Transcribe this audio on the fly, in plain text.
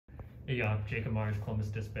Hey, Jacob Myers, Columbus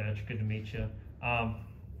Dispatch. Good to meet you.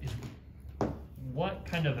 What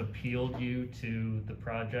kind of appealed you to the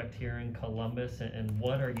project here in Columbus, and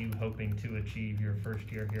what are you hoping to achieve your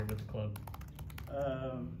first year here with the club?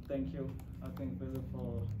 Thank you. I think first of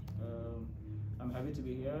all, I'm happy to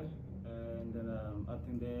be here, and then I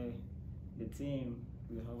think the team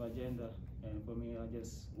will have agenda, and for me, I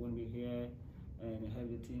just want to be here and help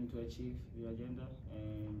the team to achieve the agenda,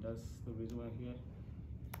 and that's the reason why I'm here.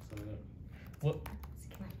 So yeah. What?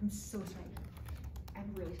 I'm so sorry. I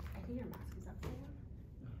think your mask is up for you.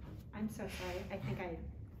 I'm so sorry. I think I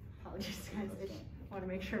apologize, guys. I just want to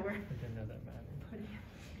make sure we're. I didn't know that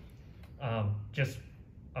mattered.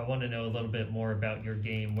 I want to know a little bit more about your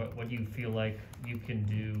game. What do you feel like you can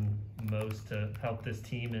do most to help this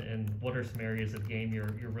team, and what are some areas of the game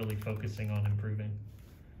you're really focusing on improving?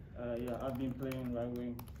 Yeah, I've been playing right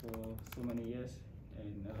wing for so many years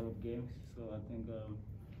in a lot of games, so I think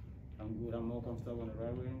I'm good. I'm more comfortable on the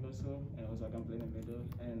right wing also, and also I can play in the middle.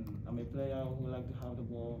 And I'm a player who like to have the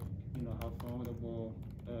ball, have fun with the ball.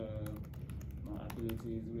 My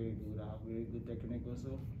ability is really good. I have really good technique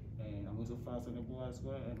also, and I'm also fast on the ball as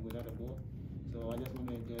well and without the ball. So I just want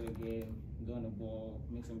to enjoy the game, go on the ball,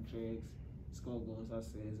 make some tricks, score goals,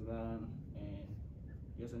 assists, run, and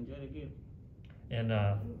just enjoy the game. And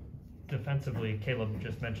defensively, Caleb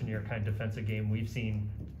just mentioned your kind of defensive game.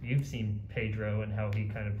 You've seen Pedro and how he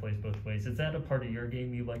kind of plays both ways. Is that a part of your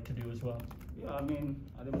game you like to do as well? Yeah, I mean,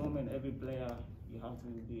 at the moment, every player, you have to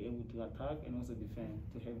be able to attack and also defend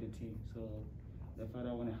to help the team. So the fact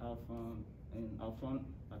I want to have fun and up front,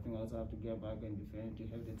 I think I also have to get back and defend to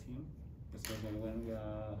help the team, especially when we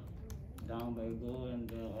are down by a goal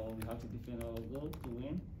and or we have to defend our goal to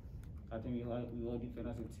win. I think we all defend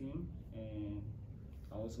as a team, and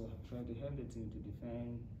I also try to help the team to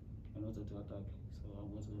defend and also to attack. So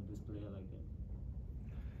I'm also this player like that.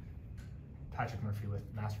 Patrick Murphy with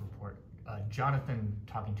Mass Report. Jonathan,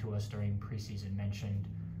 talking to us during preseason, mentioned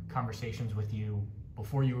conversations with you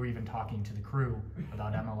before you were even talking to the crew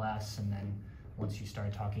about MLS, and then once you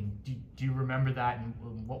started talking, do you remember that, and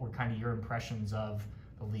what were kind of your impressions of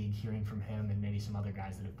the league, hearing from him and maybe some other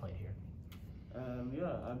guys that have played here?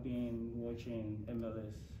 Yeah, I've been watching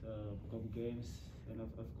MLS couple games, and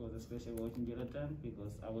of course, especially watching Jonathan,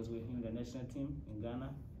 because I was with him in the national team in Ghana,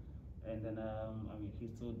 and then he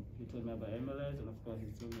told me about MLS, and of course, he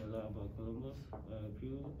told me a lot about Columbus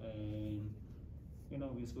crew, and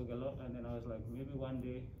we spoke a lot, and then I was like, maybe one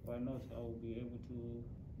day, why not? I will be able to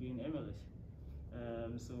be in MLS.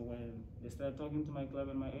 So when they started talking to my club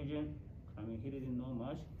and my agent, he didn't know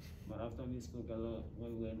much, but after we spoke a lot,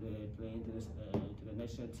 when we went playing to the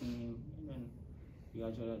national team, and then he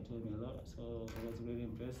actually told me a lot, so it was really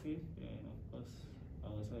impressive, and of course, I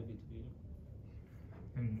was happy to be here.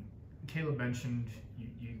 And Caleb mentioned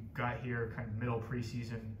you got here kind of middle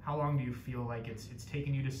preseason. How long do you feel like it's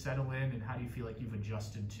taken you to settle in, and how do you feel like you've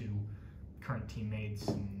adjusted to current teammates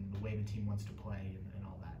and the way the team wants to play and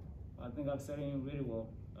all that? I think I've settled in really well.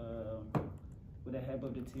 With the help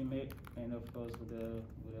of the teammate, and of course with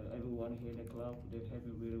everyone here in the club, they've helped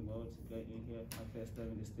me really well to get in here, my first time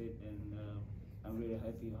in the state, and I'm really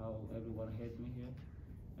happy how everyone helped me here.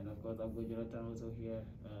 And of course, I've got Jonathan also here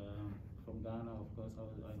from Ghana. Of course,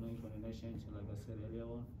 I know him from the national team, like I said earlier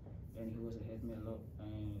on, and he also helped me a lot.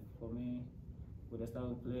 And for me, with the style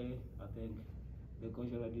of play, I think the coach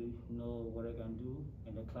already know what I can do,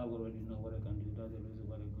 and the club already know what I can do. That's the reason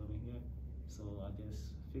why they got me here. So I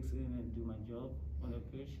just fix it in and do my job on the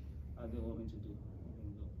pitch as they want me to do.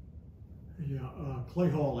 Yeah, Clay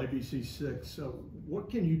Hall, ABC6. What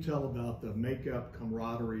can you tell about the makeup,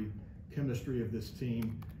 camaraderie, chemistry of this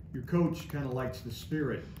team? Your coach kind of likes the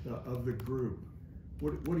spirit of the group.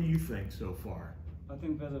 What do you think so far? I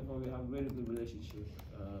think first of all, we have a really good relationship,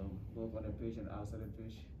 both on the pitch and outside the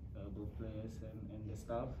pitch, both players and the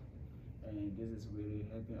staff. And this is really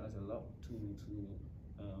helping us a lot to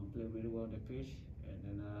play really well on the pitch. And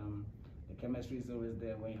then the chemistry is always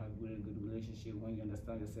there when you have really good relationship, when you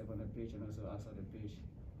understand yourself on the pitch and also outside the pitch.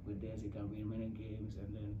 With this, you can win many games, and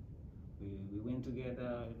then we win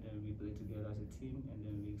together, and then we play together as a team, and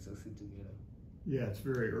then we succeed together. Yeah, it's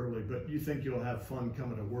very early, but you think you'll have fun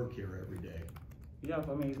coming to work here every day? Yeah,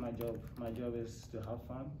 for me, it's my job. My job is to have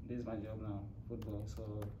fun. This is my job now, football,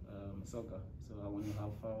 so soccer. So I want to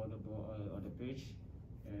have fun on the ball, on the pitch,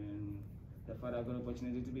 and the fact I got an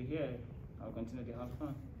opportunity to be here, I'll continue to have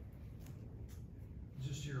fun.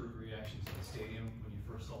 Just your reaction to the stadium when you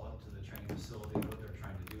first saw up to the training facility, what they're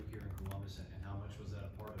trying to do here in Columbus, and how much was that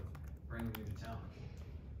a part of bringing you to town?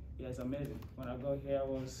 Yeah, it's amazing. When I got here, it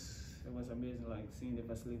was amazing, like seeing the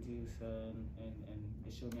facilities and they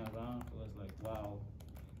showed me around. It was like, wow,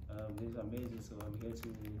 it's amazing. So I'm here to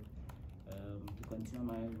continue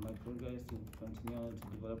my progress, to continue to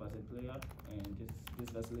develop as a player, and this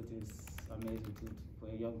facility is amazing for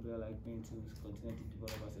a young player like me to continue to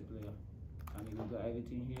develop as a player. I mean, we've got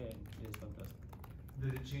everything here, and it's fantastic.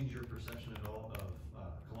 Did it change your perception at all of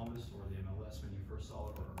Columbus or the MLS when you first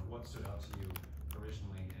saw it, or what stood out to you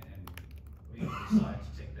originally and made you decide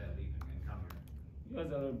to take that leap and come here?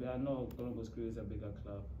 Yes, a little bit. I know Columbus Crew is a bigger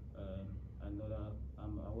club. I know that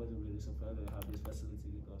I wasn't really surprised that they have this facility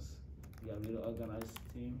because they are a really organized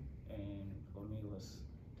team, and for me it was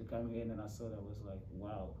to come here and then I saw that, I was like,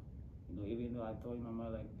 wow. You know, even though I thought in my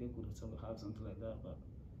mind like they could have something like that, but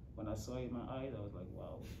when I saw it in my eyes, I was like,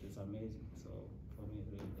 wow, it's amazing. So for me, it's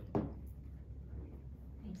really good.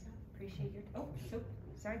 Thanks, appreciate your. Oh, so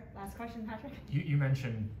sorry. Last question, Patrick. You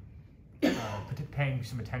mentioned paying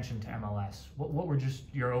some attention to MLS. What were just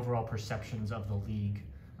your overall perceptions of the league?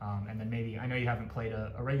 And then maybe, I know you haven't played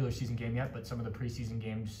a regular season game yet, but some of the preseason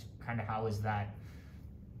games, kind of how has that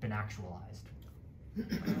been actualized?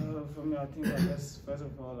 For me, I think that first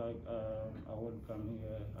of all, like I would come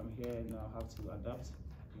here. I'm here and I have to adapt,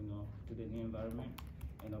 you know, to the new environment,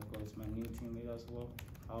 and of course my new teammate as well,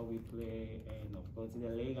 how we play, and of course the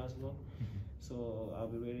league as well. So I'll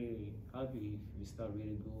be really happy if we start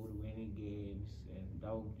really good, winning games, and that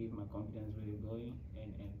will keep my confidence really going,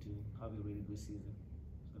 and to have a really good season.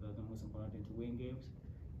 So that's the most important thing, to win games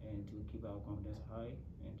and to keep our confidence high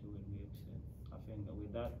and to win games. And I think that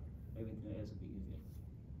with that, everything else will be easier.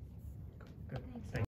 Good. Thanks.